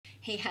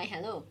Hey, hi,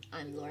 hello,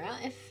 I'm Laura.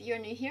 If you're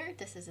new here,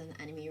 this is an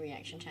anime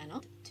reaction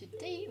channel.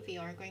 Today we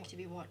are going to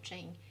be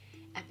watching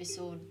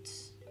episode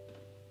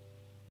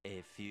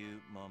A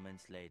few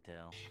moments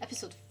later.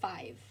 episode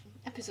 5.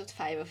 Episode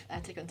 5 of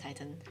Attack on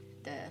Titan,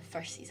 the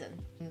first season.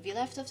 We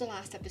left off the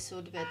last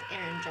episode with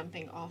Eren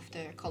jumping off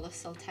the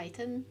colossal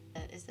titan.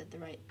 Is that the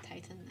right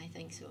titan? I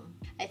think so.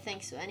 I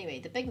think so. Anyway,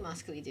 the big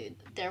muscly dude.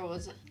 There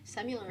was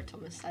Samuel or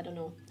Thomas, I don't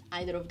know,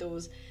 either of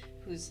those,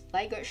 whose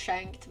leg got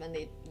shanked when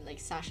they, like,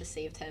 Sasha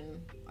saved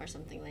him or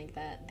something like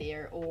that.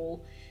 They're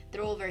all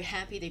very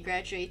happy. They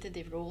graduated.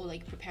 They were all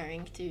like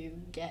preparing to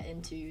get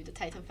into the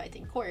Titan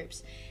fighting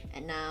corps,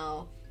 and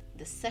now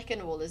the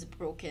second wall is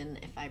broken,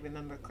 if I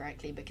remember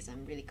correctly, because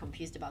I'm really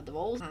confused about the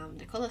walls.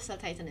 The Colossal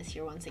Titan is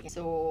here once again,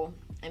 so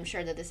I'm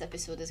sure that this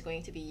episode is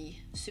going to be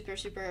super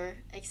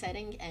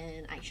exciting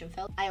and action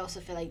filled. I also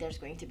feel like there's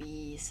going to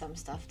be some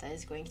stuff that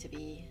is going to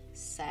be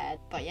sad,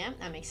 but yeah,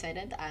 I'm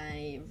excited.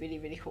 I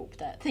really hope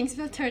that things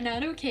will turn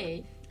out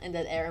okay and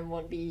that Eren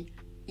won't be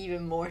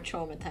even more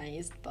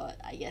traumatized, but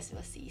I guess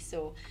we'll see.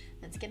 So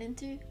let's get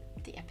into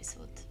the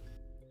episode.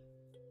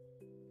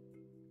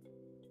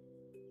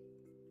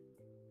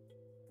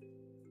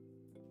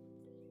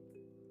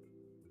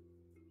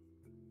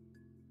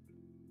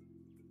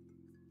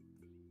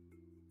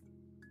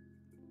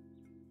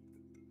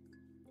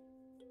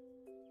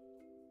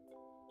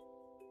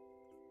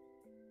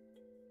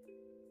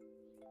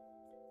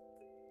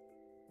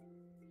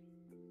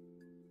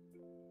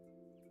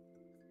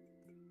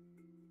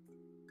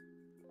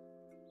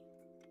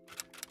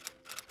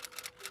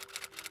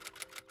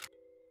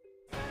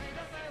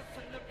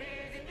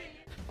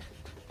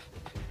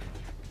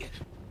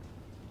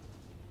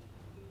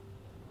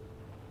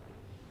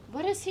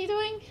 What is he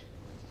doing?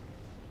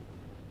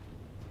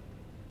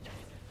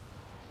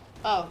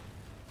 Oh.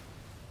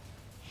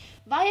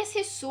 Why is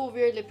he so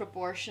weirdly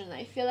proportioned?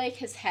 I feel like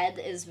his head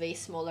is way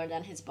smaller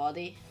than his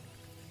body.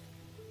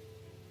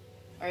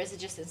 Or is it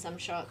just in some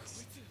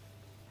shots?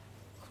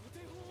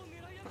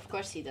 Of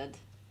course he did.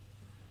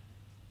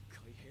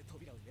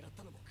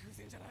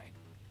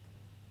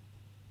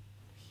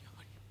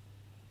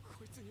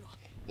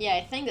 Yeah,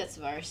 I think that's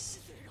worse.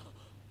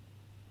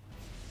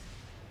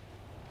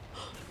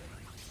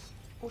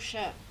 Oh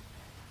shit.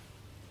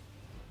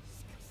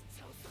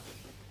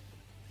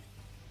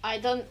 I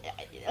don't,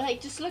 like,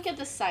 just look at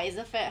the size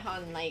of it,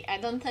 hon. Like, I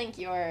don't think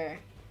you're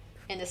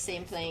in the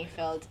same playing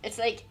field. It's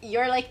like,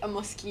 you're like a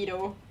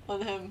mosquito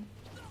on him.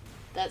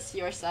 That's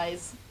your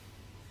size.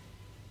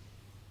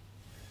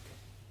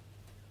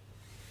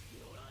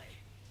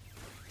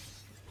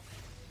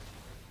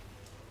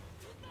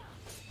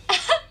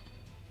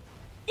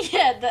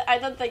 Yeah, I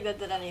don't think that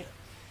did any...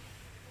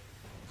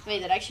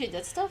 Wait, it actually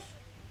did stuff?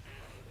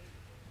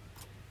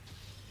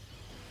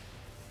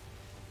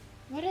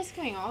 What is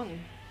going on?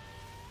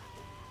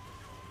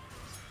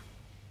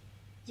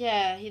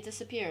 Yeah, he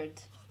disappeared.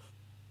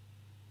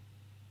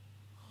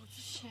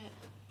 Shit.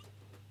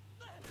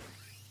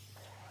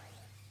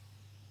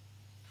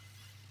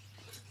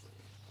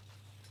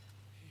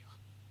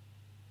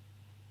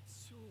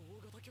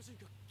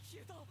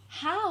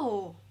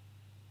 How?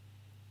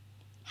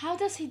 How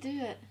does he do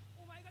it?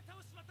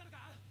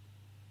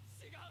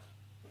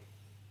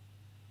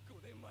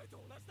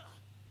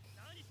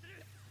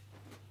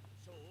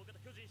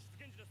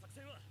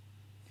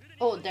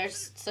 Oh,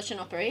 there's such an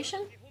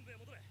operation?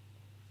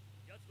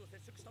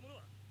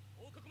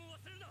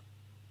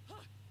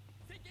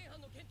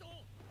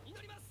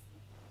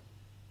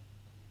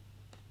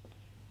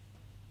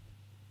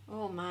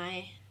 Oh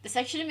my. This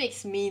actually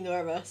makes me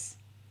nervous.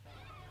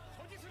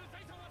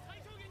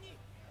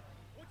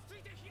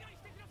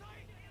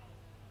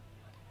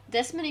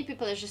 This many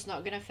people is just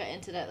not gonna fit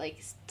into that,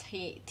 like,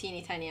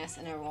 teeny tiny ass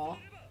inner wall.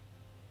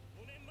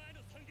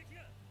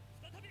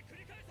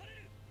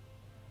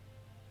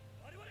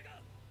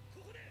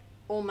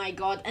 Oh my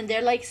god, and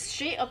they're like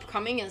straight up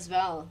coming as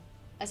well.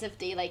 As if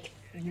they like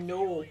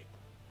know.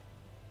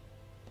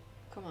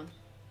 Come on.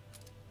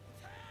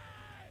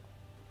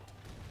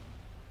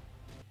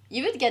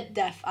 You would get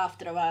deaf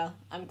after a while,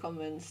 I'm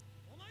convinced.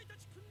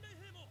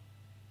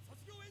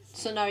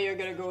 So now you're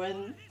gonna go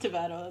into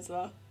battle as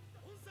well.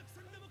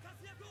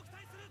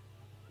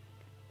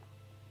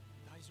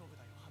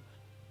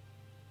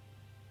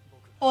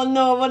 Oh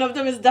no, one of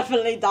them is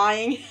definitely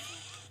dying.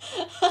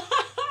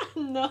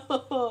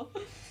 No.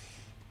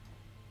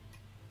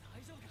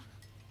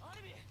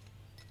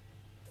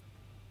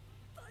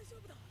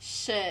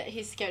 Shit,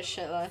 he's scared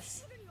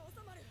shitless.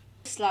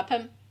 Slap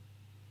him.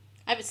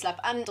 I would slap.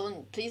 And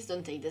please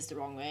don't take this the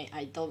wrong way.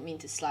 I don't mean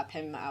to slap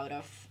him out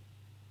of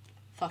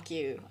fuck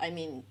you. I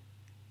mean,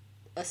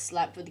 a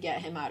slap would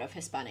get him out of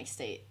Hispanic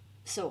state.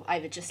 So I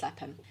would just slap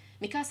him.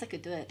 Mikasa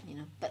could do it, you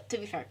know. But to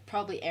be fair,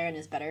 probably Eren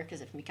is better,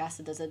 because if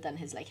Mikasa does it, then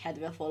his like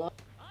head will follow.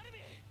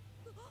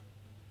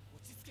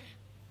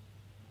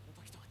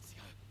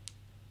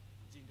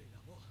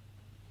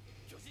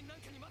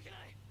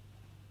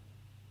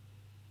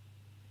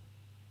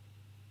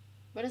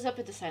 What is up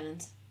with the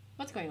silence?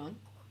 What's going on?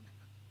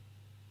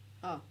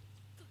 Oh.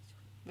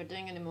 We're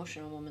doing an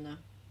emotional moment now.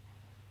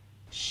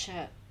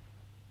 Shit.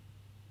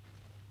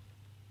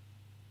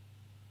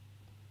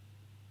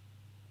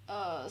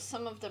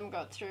 Some of them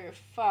got through.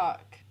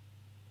 Fuck.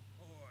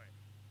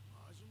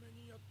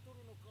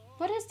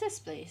 What is this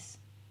place?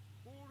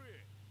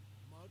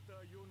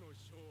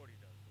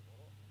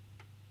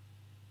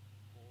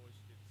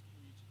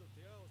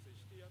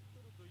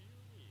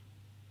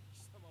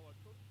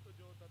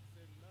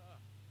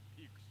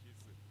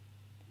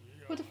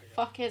 Who the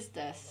fuck is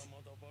this?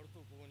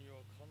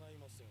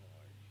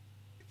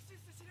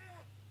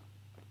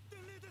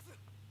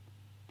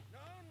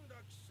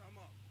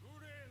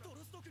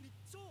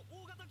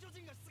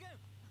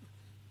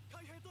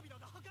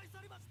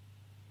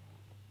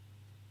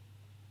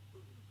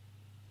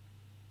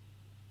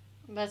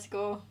 Let's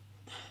go.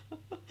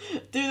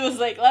 Dude was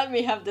like, let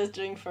me have this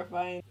drink for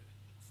fine.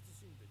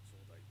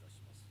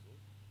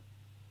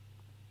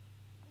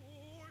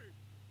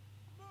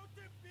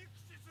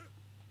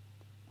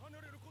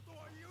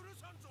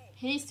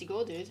 He needs to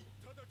go, dude.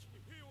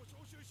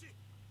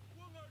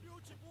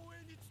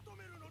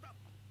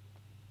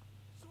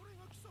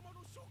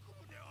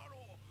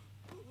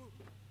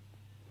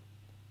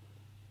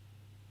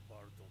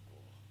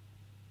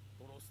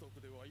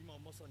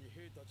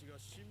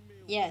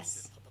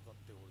 Yes.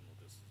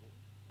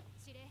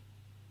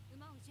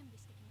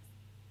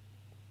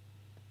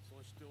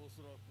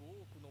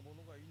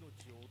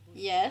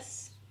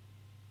 Yes.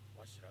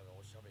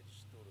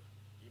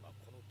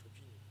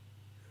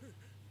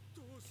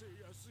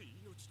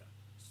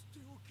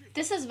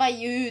 This is why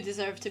you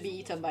deserve to be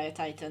eaten by a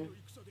titan.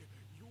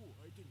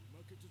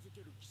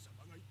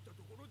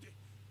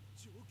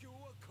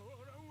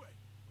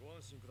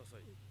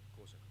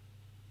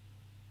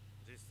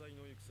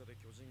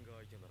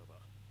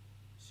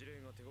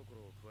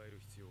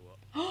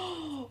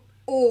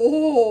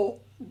 Oh,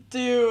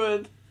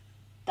 dude,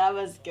 that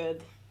was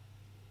good.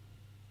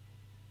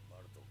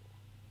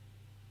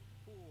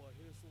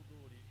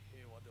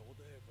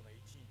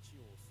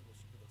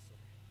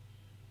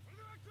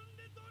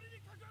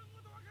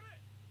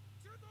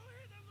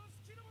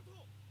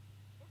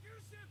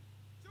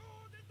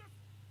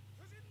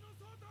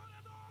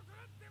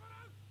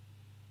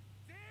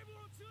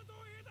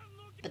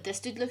 But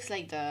this dude looks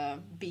like the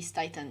Beast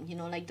Titan, you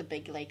know, like the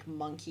big, like,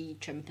 monkey,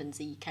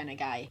 chimpanzee kind of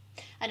guy.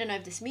 I don't know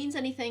if this means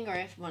anything or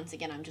if, once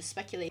again, I'm just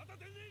speculating.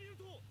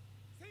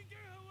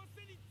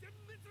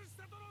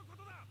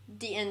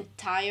 The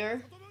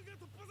entire...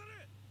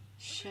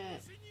 Shit.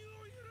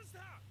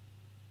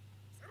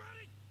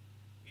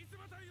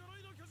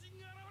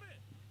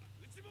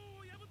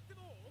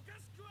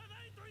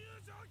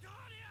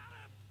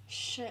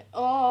 Shit.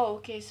 Oh,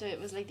 okay, so it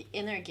was like the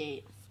inner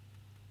gate.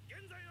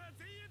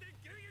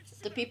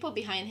 The people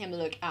behind him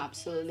look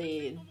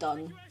absolutely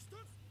done.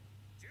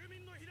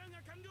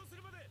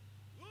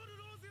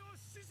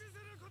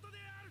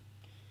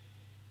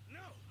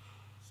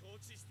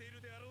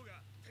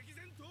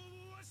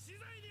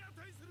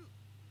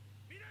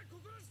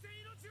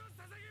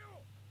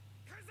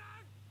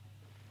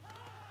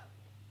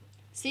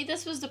 See,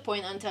 this was the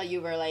point until you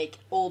were like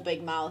all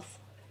big mouth.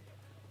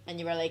 And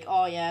you were like,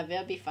 oh yeah,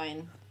 they'll be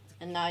fine.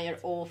 And now you're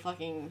all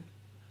fucking...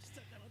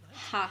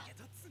 Ha.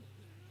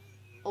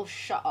 Oh,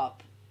 shut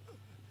up.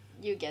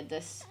 You get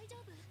this.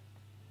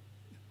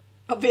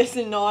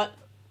 Obviously not.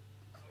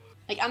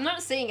 Like, I'm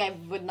not saying I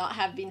would not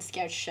have been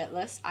scared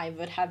shitless. I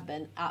would have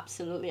been,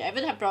 absolutely. I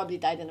would have probably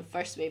died in the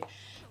first wave.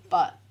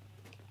 But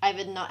I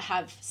would not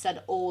have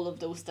said all of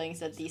those things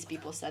that these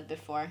people said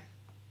before.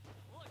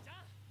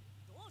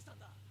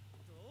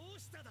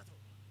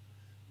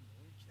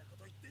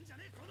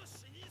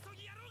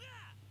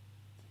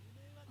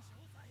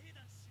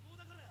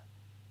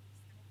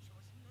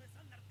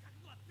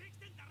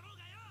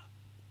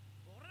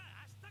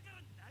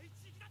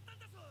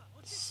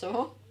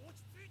 So?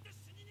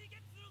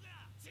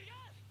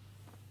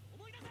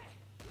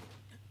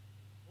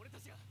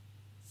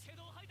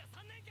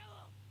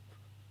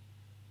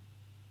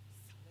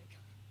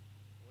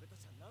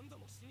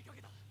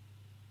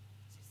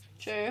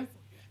 True.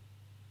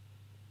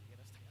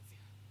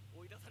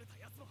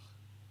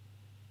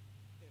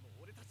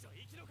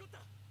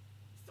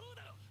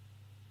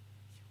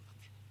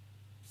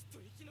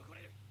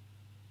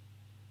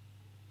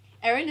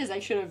 Armin is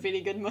actually a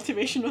really good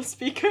motivational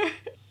speaker.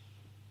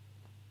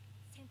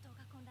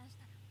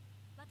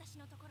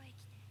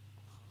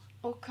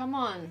 Oh, come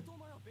on.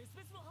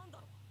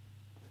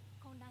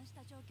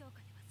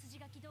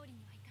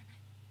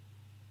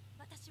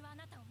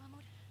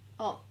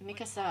 Oh,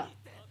 Mikasa,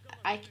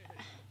 I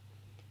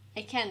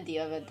can't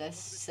deal with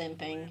this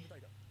simping.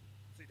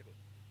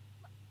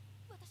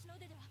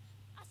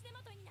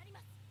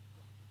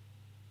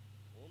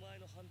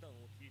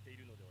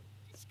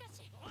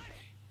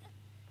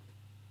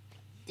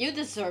 You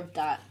deserve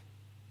that.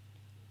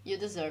 You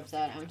deserve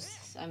that.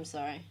 I'm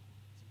sorry.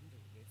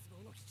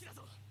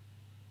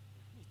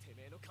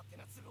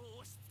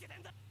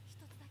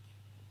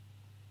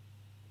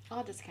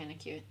 Oh, that's kind of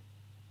cute.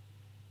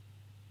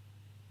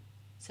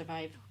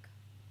 Survive.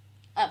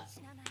 Up.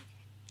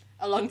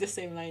 Along the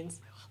same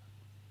lines.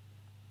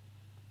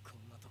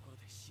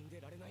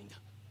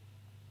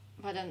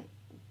 But then,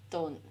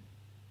 don't.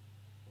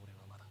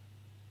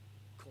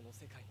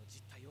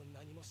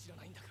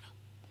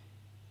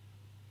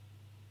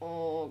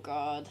 Oh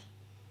god.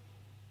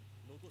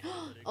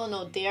 Oh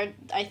no, they're.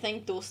 I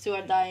think those two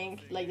are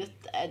dying. Like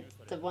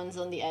the ones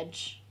on the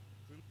edge.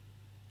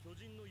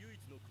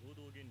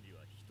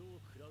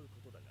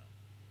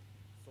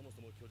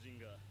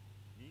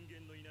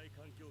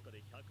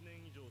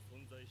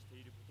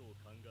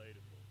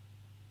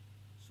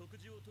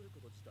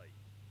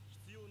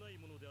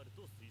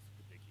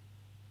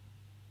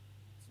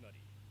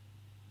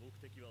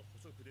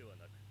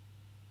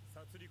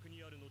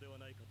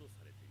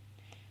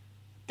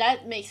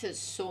 That makes it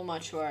so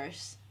much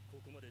worse.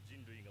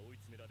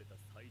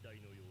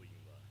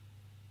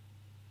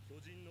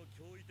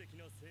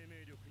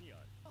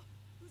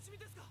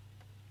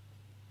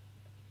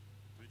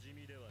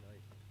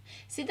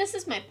 See, this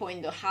is my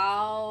point though.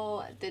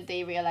 How did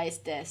they realize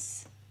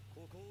this?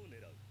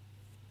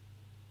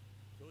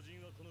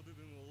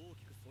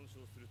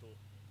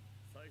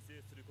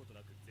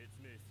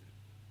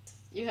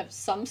 You have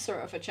some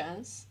sort of a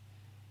chance.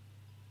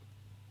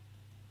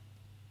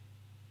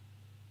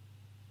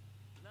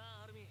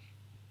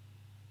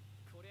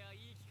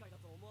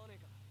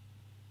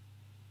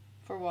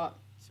 For what?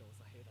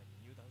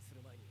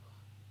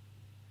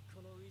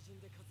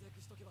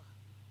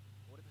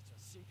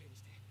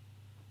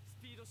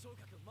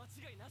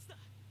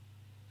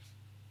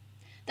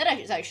 That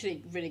is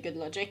actually really good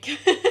logic.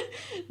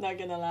 Not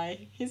gonna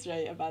lie, he's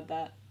right about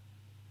that.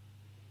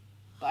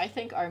 But I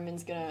think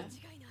Armin's gonna,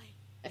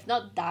 if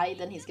not die,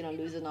 then he's gonna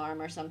lose an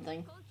arm or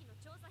something.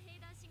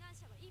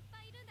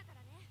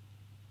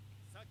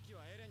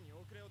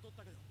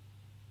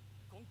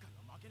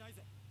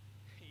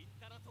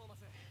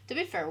 To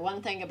be fair,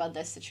 one thing about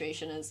this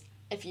situation is,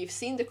 if you've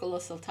seen the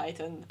Colossal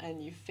Titan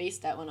and you've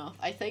faced that one off,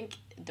 I think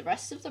the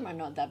rest of them are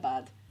not that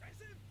bad.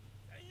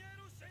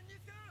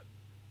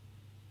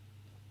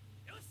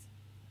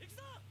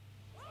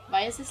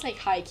 Why is this like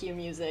high Q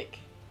music?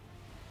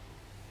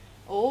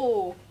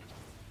 Oh!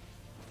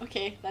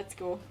 Okay, let's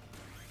go.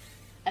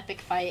 Epic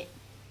fight.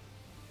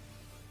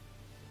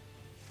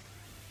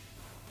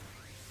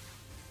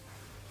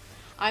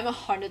 I'm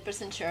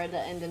 100% sure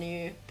that in the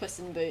new Puss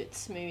in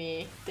Boots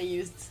movie they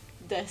used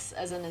this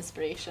as an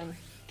inspiration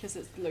because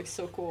it looks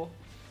so cool.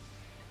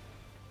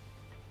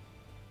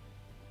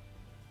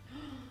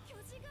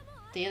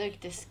 They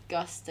look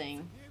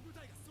disgusting.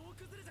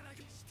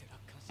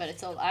 But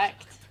it's all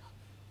act.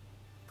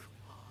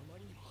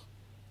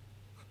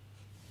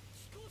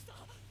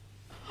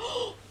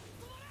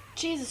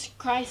 Jesus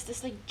Christ,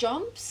 this like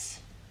jumps?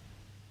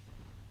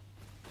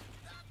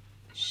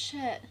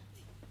 Shit.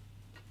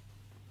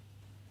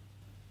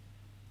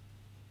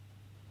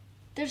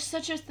 There's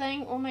such a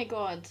thing? Oh my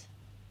god.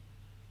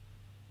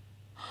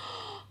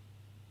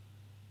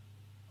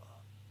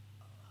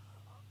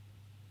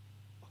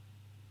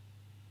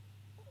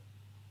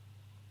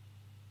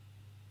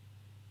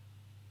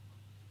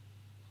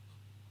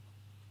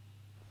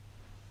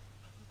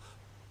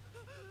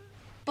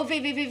 But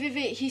wait,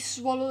 he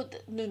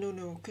swallowed...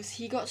 No, because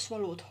he got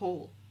swallowed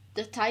whole.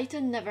 The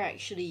Titan never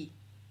actually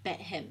bit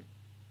him.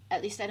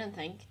 At least I don't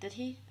think. Did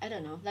he? I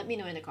don't know. Let me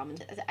know in the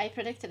comments. I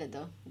predicted it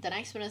though. The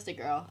next one is the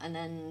girl, and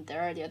then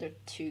there are the other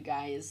two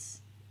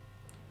guys.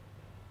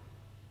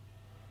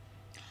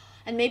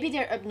 And maybe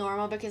they're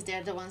abnormal because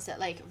they're the ones that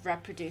like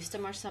reproduced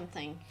them or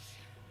something.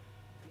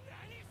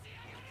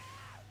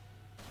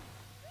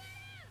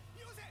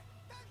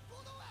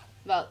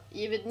 Well,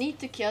 you would need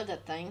to kill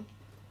that thing.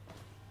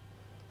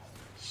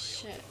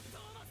 Shit.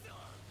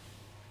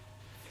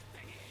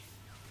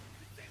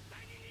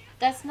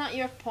 That's not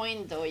your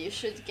point though, you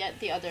should get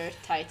the other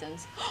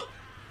titans.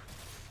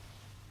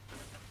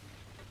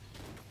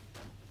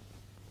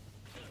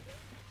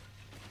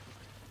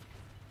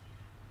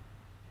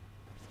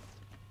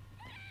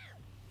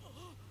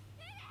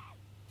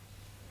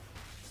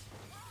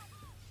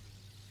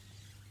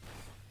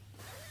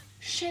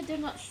 Shit, they're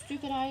not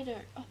stupid either.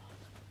 Oh.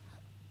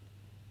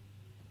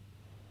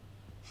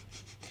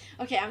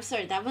 Okay, I'm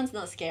sorry, that one's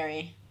not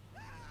scary.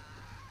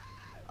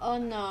 Oh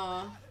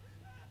no.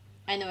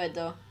 I know it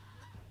though.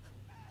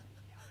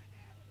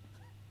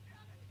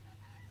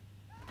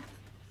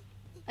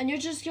 And you're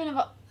just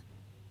gonna...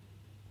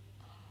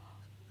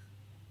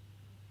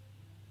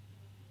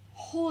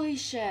 Holy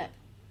shit.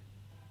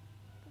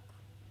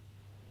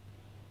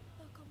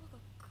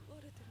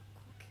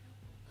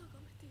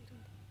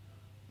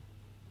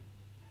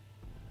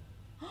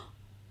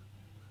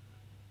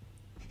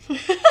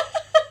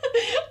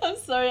 I'm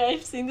sorry,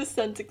 I've seen the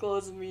Santa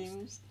Claus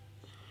memes.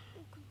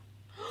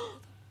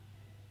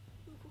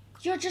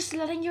 You're just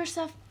letting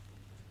yourself...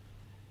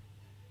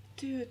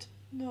 Dude,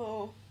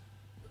 no.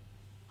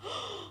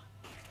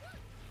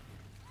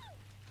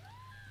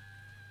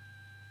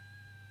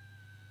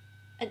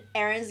 And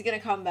Aaron's gonna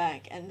come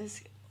back and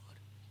this...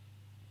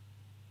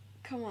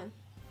 Come on.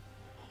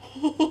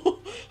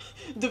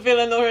 The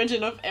villain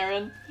origin of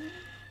Aaron.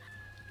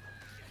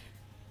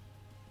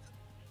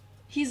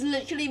 He's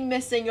literally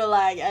missing a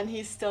leg and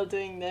he's still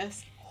doing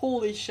this.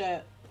 Holy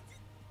shit.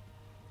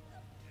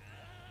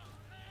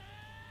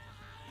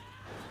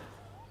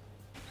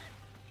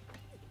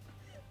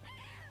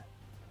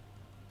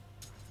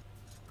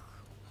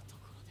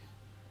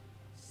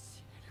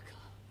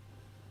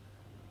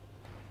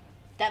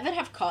 That would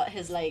have caught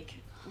his, like,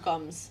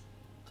 gums.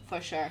 For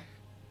sure.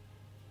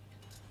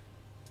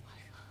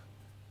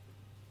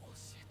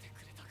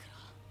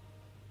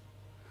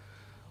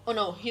 Oh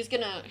no, he's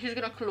gonna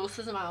close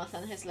his mouth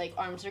and his, like,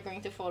 arms are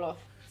going to fall off.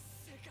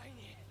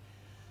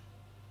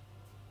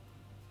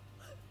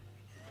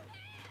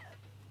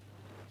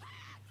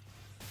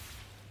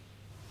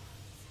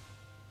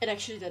 It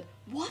actually did.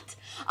 What?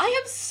 I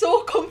am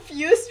so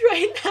confused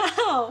right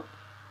now!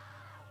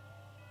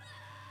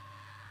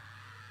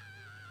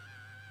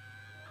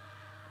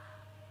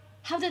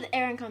 How did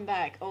Aaron come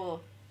back? Oh.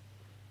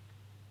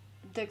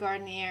 The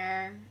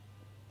Garnier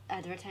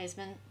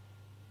advertisement.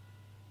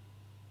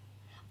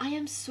 I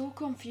am so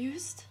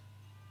confused.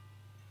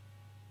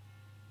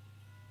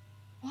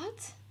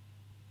 What?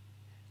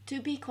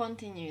 To be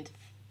continued.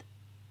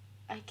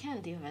 I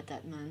can't deal with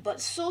that, man. But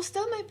so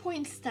still my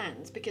point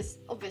stands, because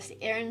obviously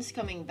Aaron's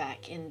coming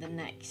back in the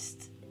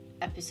next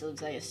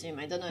episodes, I assume.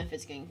 I don't know if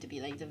it's going to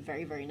be like the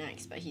very, very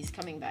next, but he's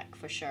coming back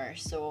for sure.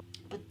 So,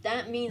 but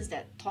that means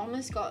that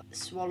Thomas got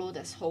swallowed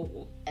as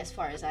whole, as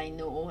far as I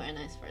know and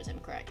as far as I'm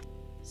correct.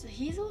 So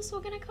he's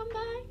also gonna come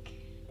back?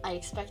 I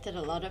expected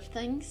a lot of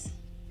things,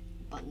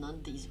 but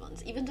not these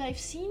ones. Even though I've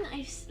seen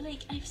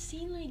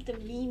like the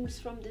memes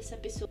from this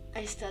episode,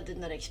 I still did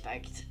not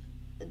expect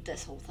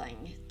this whole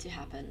thing to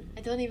happen.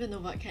 I don't even know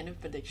what kind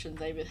of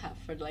predictions I would have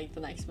for like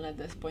the next one at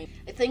this point.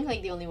 I think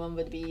like the only one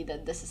would be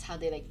that this is how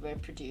they like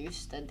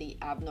reproduce, that the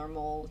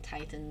abnormal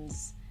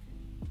titans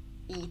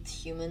eat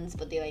humans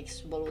but they like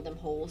swallow them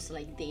whole, so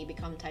like they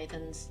become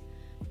titans.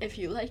 If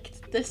you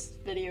liked this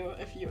video,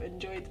 if you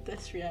enjoyed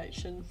this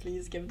reaction,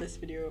 please give this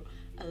video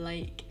a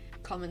like,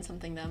 comment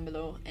something down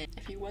below, and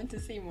if you want to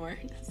see more,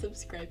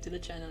 subscribe to the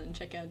channel and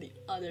check out the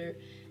other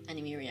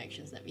anime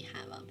reactions that we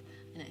have up.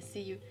 And I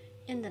see you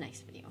in the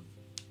next video.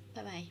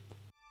 Bye bye.